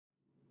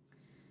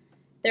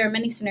There are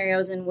many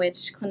scenarios in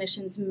which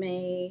clinicians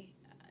may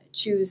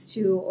choose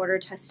to order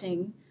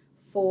testing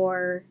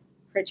for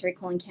hereditary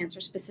colon cancer,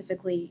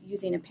 specifically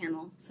using a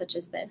panel such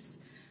as this.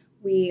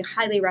 We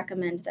highly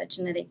recommend that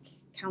genetic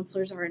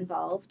counselors are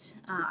involved,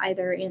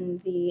 either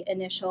in the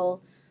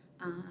initial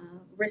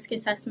risk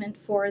assessment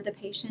for the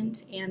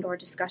patient and or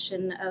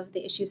discussion of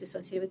the issues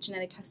associated with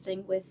genetic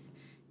testing with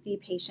the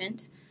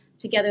patient.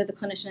 Together, the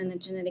clinician and the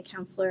genetic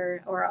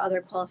counselor or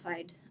other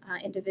qualified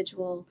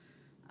individual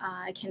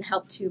can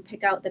help to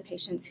pick out the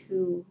patients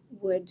who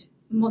would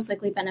most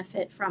likely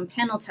benefit from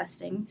panel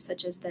testing,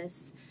 such as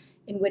this,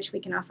 in which we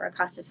can offer a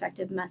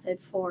cost-effective method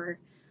for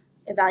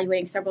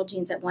evaluating several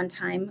genes at one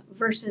time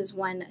versus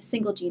when a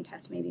single gene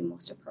test may be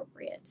most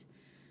appropriate.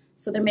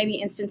 So there may be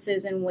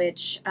instances in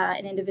which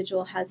an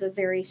individual has a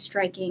very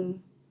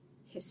striking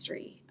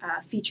history,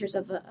 features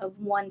of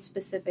one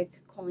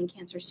specific colon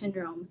cancer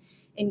syndrome,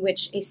 in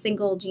which a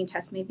single gene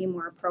test may be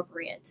more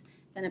appropriate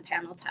than a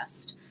panel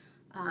test.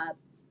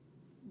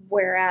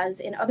 Whereas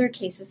in other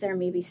cases, there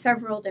may be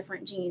several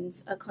different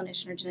genes a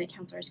clinician or genetic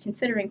counselor is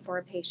considering for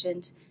a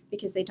patient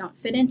because they don't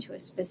fit into a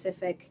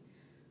specific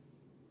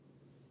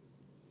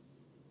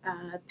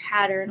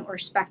pattern or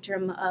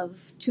spectrum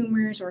of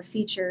tumors or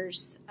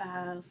features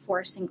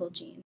for a single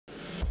gene.